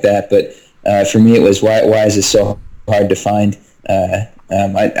things like that. But for me, it was why is this so hard to find?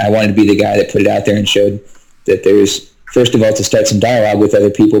 I wanted to be the guy that put it out there and showed that there's, first of all, to start some dialogue with other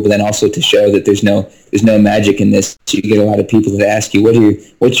people, but then also to show that there's no magic in this. You get a lot of people that ask you,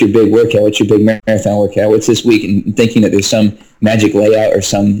 what's your big workout? What's your big marathon workout? What's this week? And thinking that there's some magic layout or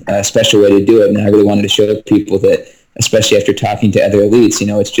some special way to do it. And I really wanted to show people that, especially after talking to other elites,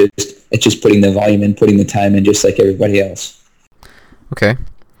 it's just putting the volume in, putting the time in, just like everybody else. Okay.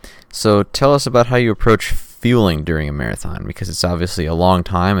 So tell us about how you approach fueling during a marathon, because it's obviously a long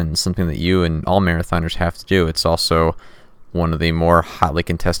time and something that you and all marathoners have to do. It's also one of the more hotly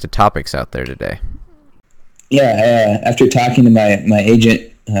contested topics out there today. Yeah, after talking to my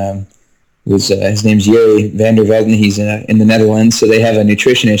agent, his name's Yuri van der Velden. He's in the Netherlands, so they have a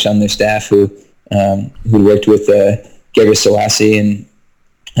nutritionist on their staff who worked with Gebre Selassie and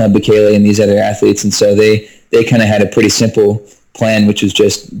Bekele and these other athletes, and so they they kind of had a pretty simple plan, which was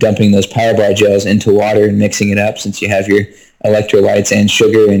just dumping those power bar gels into water and mixing it up, since you have your electrolytes and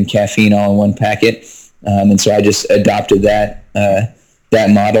sugar and caffeine all in one packet. And so I just adopted that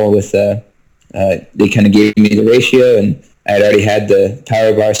model with, they kind of gave me the ratio, and I had already had the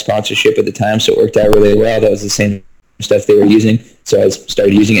power bar sponsorship at the time, so it worked out really well. That was the same stuff they were using. So I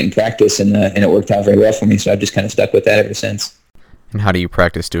started using it in practice, and it worked out very well for me. So I've just kind of stuck with that ever since. And how do you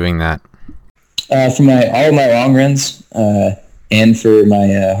practice doing that? For all of my long runs and for my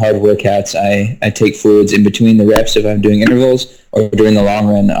hard workouts, I take fluids in between the reps if I'm doing intervals, or during the long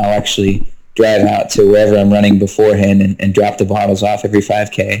run, I'll actually drive out to wherever I'm running beforehand and drop the bottles off every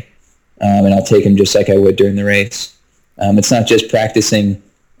 5K, and I'll take them just like I would during the race. It's not just practicing,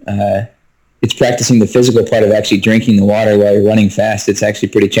 it's practicing the physical part of actually drinking the water while you're running fast. It's actually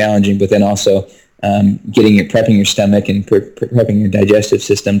pretty challenging, but then also prepping your stomach and prepping your digestive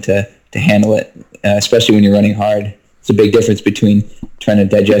system to handle it, especially when you're running hard. It's a big difference between trying to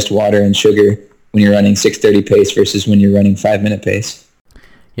digest water and sugar when you're running 6:30 pace versus when you're running 5-minute pace.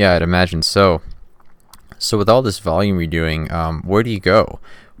 Yeah, I'd imagine so. So with all this volume you're doing, where do you go?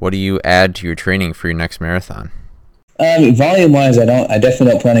 What do you add to your training for your next marathon? Volume-wise, I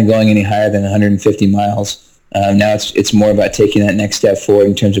definitely don't plan on going any higher than 150 miles. Now it's more about taking that next step forward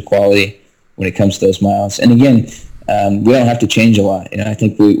in terms of quality when it comes to those miles. And again, we don't have to change a lot. I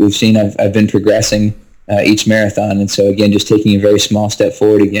think we've seen I've been progressing each marathon, and so again, just taking a very small step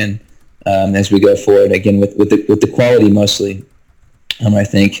forward again as we go forward. Again, with the quality mostly. I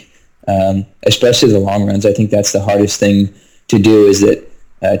think, especially the long runs, I think that's the hardest thing to do, is that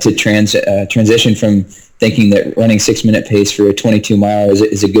to transition from thinking that running 6-minute pace for a 22 mile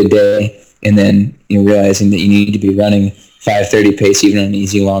is a good day, and then realizing that you need to be running 5:30 pace even on an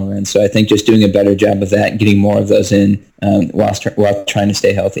easy long run. So I think just doing a better job of that and getting more of those in while trying to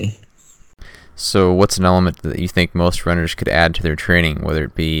stay healthy. So what's an element that you think most runners could add to their training, whether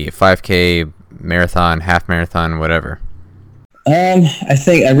it be a 5K, marathon, half marathon, whatever? I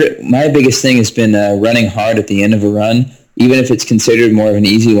think my biggest thing has been running hard at the end of a run, even if it's considered more of an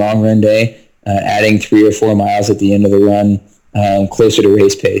easy long run day, adding 3 or 4 miles at the end of the run closer to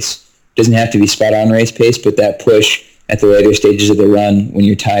race pace. Doesn't have to be spot on race pace, but that push at the later stages of the run when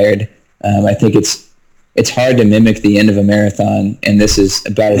you're tired. I think it's hard to mimic the end of a marathon, and this is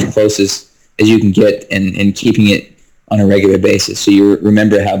about as close as you can get in keeping it on a regular basis, so you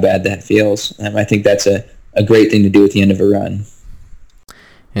remember how bad that feels. I think that's a great thing to do at the end of a run.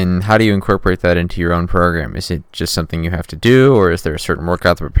 And how do you incorporate that into your own program? Is it just something you have to do, or is there a certain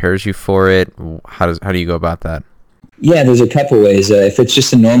workout that prepares you for it? How do you go about that? Yeah, there's a couple ways. If it's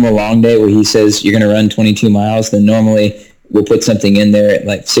just a normal long day where he says you're going to run 22 miles, then normally we'll put something in there at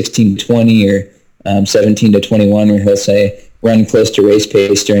like 16:20 or 17:21, where he'll say run close to race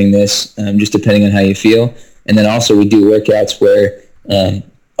pace during this, just depending on how you feel. And then also we do workouts where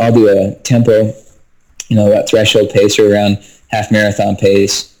I'll do a tempo, that threshold pace or around half marathon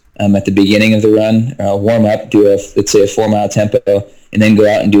pace at the beginning of the run. I'll warm up, do let's say a 4-mile tempo, and then go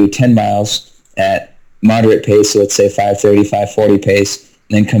out and do 10 miles at moderate pace, so let's say 5:30, 5:40 pace,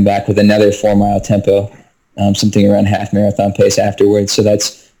 and then come back with another 4-mile tempo, something around half marathon pace afterwards. So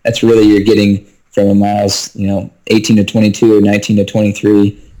that's really you're getting from a miles, 18 to 22 or 19 to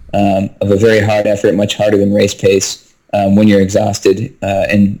 23 of a very hard effort, much harder than race pace. When you're exhausted,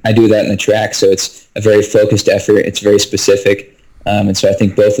 and I do that in the track, so it's a very focused effort. It's very specific, and so I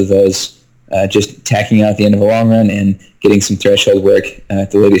think both of those, just tacking out at the end of a long run and getting some threshold work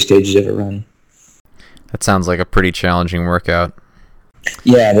at the later stages of a run. That sounds like a pretty challenging workout.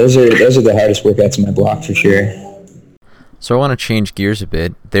 Yeah, those are the hardest workouts in my block for sure. So I want to change gears a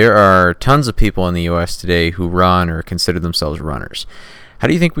bit. There are tons of people in the U.S. today who run or consider themselves runners. How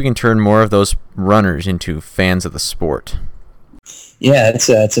do you think we can turn more of those runners into fans of the sport? Yeah, it's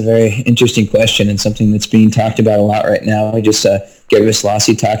a very interesting question and something that's being talked about a lot right now. I just Gary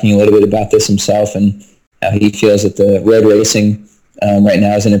Lassie talking a little bit about this himself and how he feels that the road racing right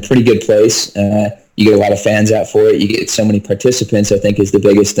now is in a pretty good place. You get a lot of fans out for it. You get so many participants, I think, is the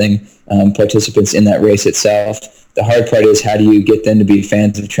biggest thing, participants in that race itself. The hard part is how do you get them to be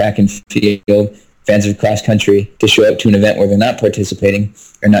fans of track and field, fans of cross country, to show up to an event where they're not participating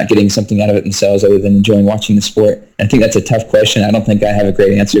or not getting something out of it themselves other than enjoying watching the sport. And I think that's a tough question. I don't think I have a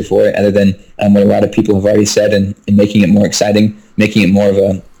great answer for it other than what a lot of people have already said and making it more exciting, making it more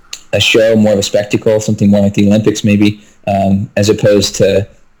of a show, more of a spectacle, something more like the Olympics maybe, as opposed to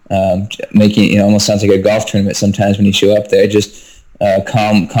making it almost sounds like a golf tournament sometimes when you show up there. Just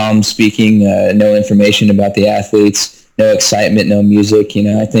calm speaking, no information about the athletes, no excitement, no music.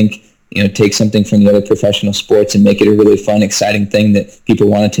 I think take something from the other professional sports and make it a really fun, exciting thing that people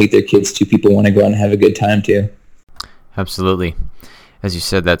want to take their kids to, people want to go out and have a good time to. Absolutely. As you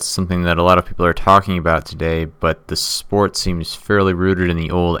said, that's something that a lot of people are talking about today, but the sport seems fairly rooted in the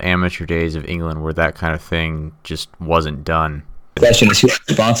old amateur days of England where that kind of thing just wasn't done. The question is who's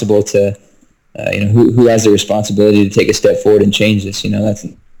responsible to, who has the responsibility to take a step forward and change this?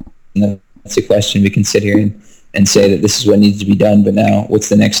 That's a question. We can sit here and say that this is what needs to be done, but now what's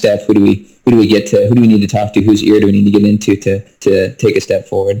the next step? Who do we get to? Who do we need to talk to? Whose ear do we need to get into to take a step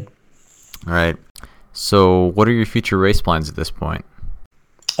forward? All right. So what are your future race plans at this point?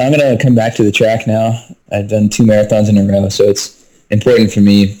 I'm going to come back to the track now. I've done 2 marathons in a row, so it's important for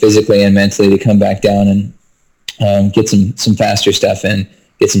me physically and mentally to come back down and get some faster stuff in,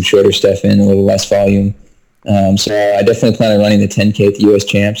 get some shorter stuff in, a little less volume. So I definitely plan on running the 10K at the U.S.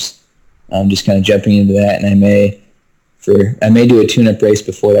 Champs. I'm just kind of jumping into that, and I may do a tune-up race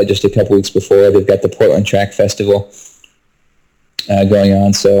before that, just a couple weeks before. They've got the Portland Track Festival going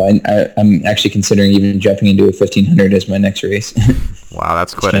on, so I'm actually considering even jumping into a 1500 as my next race. Wow,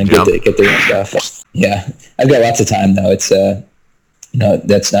 that's quite a jump. Get the right stuff. Yeah, I've got lots of time though. It's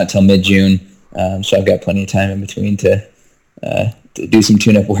that's not till mid-June, so I've got plenty of time in between to do some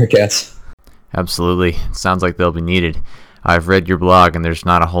tune-up workouts. Absolutely, it sounds like they'll be needed. I've read your blog, and there's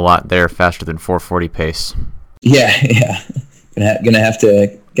not a whole lot there faster than 4:40 pace. Yeah, gonna have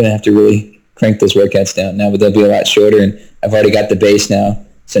to really crank those workouts down now, but they'll be a lot shorter, and I've already got the base now,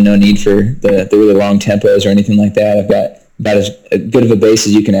 so no need for the really long tempos or anything like that. I've got about as good of a base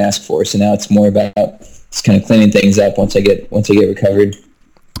as you can ask for, so now it's more about just kind of cleaning things up once I get recovered.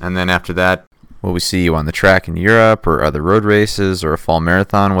 And then after that, will we see you on the track in Europe, or other road races, or a fall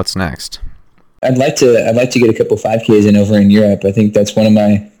marathon? What's next? I'd like to get a couple 5Ks in over in Europe. I think that's one of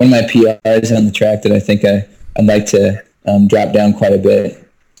my PRs on the track that I think I'd like to drop down quite a bit.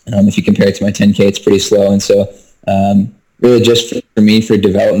 If you compare it to my 10K, it's pretty slow, and so really just for me, for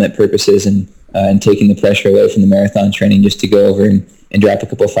development purposes and taking the pressure away from the marathon training, just to go over and drop a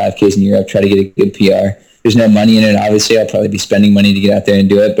couple 5Ks in Europe, try to get a good PR. There's no money in it, obviously. I'll probably be spending money to get out there and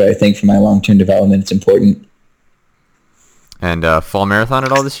do it, but I think for my long-term development, it's important. And fall marathon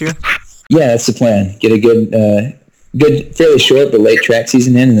at all this year? Yeah, that's the plan. Get a good, fairly short but late track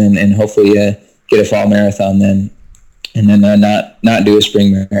season in, and hopefully get a fall marathon then, and then not do a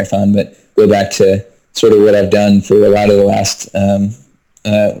spring marathon, but go back to sort of what I've done for a lot of the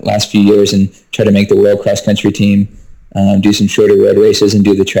last few years and try to make the world cross country team, do some shorter road races, and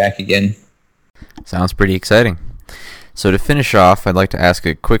do the track again. Sounds pretty exciting. So to finish off, I'd like to ask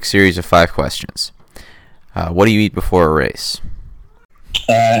a quick series of 5 questions. What do you eat before a race?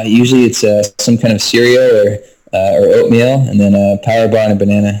 Usually it's some kind of cereal or oatmeal, and then a power bar and a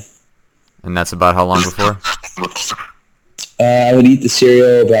banana. And that's about how long before? I would eat the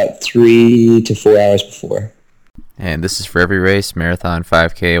cereal about 3 to 4 hours before. And this is for every race, marathon,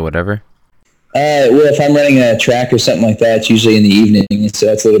 5K, whatever? Well, if I'm running a track or something like that, it's usually in the evening, so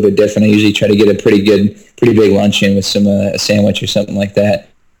that's a little bit different. I usually try to get a pretty big lunch in with some a sandwich or something like that.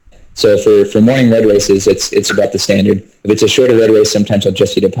 So for morning road races, it's about the standard. If it's a shorter road race, sometimes I'll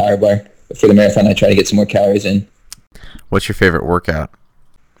just eat a power bar. But for the marathon, I try to get some more calories in. What's your favorite workout?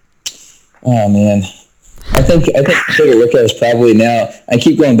 Oh man, I think my favorite workout is probably now. I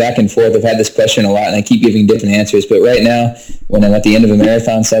keep going back and forth. I've had this question a lot, and I keep giving different answers. But right now, when I'm at the end of a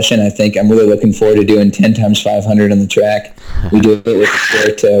marathon session, I think I'm really looking forward to doing 10 times 500 on the track. We do it with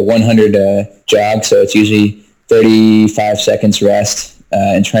the short 100 jog, so it's usually 35 seconds rest.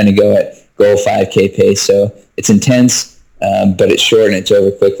 And trying to go 5K pace. So it's intense, but it's short and it's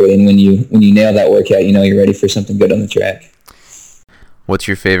over quickly. And when you nail that workout, you know you're ready for something good on the track. What's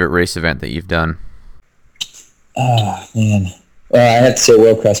your favorite race event that you've done? Oh, man. Well, I have to say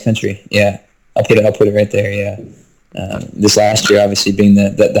World Cross Country. Yeah, I'll put it right there, yeah. This last year, obviously, being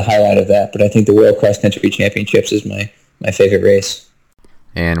the highlight of that. But I think the World Cross Country Championships is my favorite race.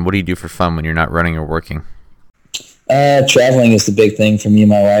 And what do you do for fun when you're not running or working? Traveling is the big thing for me and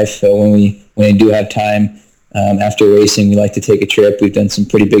my wife. So when we do have time after racing, we like to take a trip. We've done some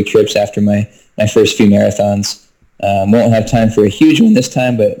pretty big trips after my first few marathons. Won't have time for a huge one this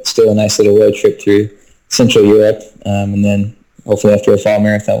time, but still a nice little road trip through Central Europe. And then hopefully after a fall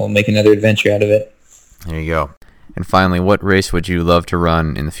marathon, we'll make another adventure out of it. There you go. And finally, what race would you love to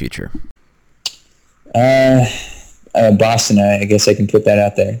run in the future? Boston, I guess I can put that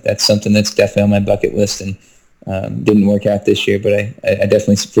out there. That's something that's definitely on my bucket list, and didn't work out this year, but I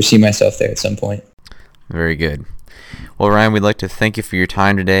definitely foresee myself there at some point. Very good. Well, Ryan, we'd like to thank you for your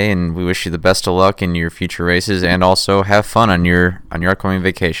time today, and we wish you the best of luck in your future races, and also have fun on your upcoming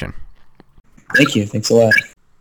vacation. Thank you. Thanks a lot.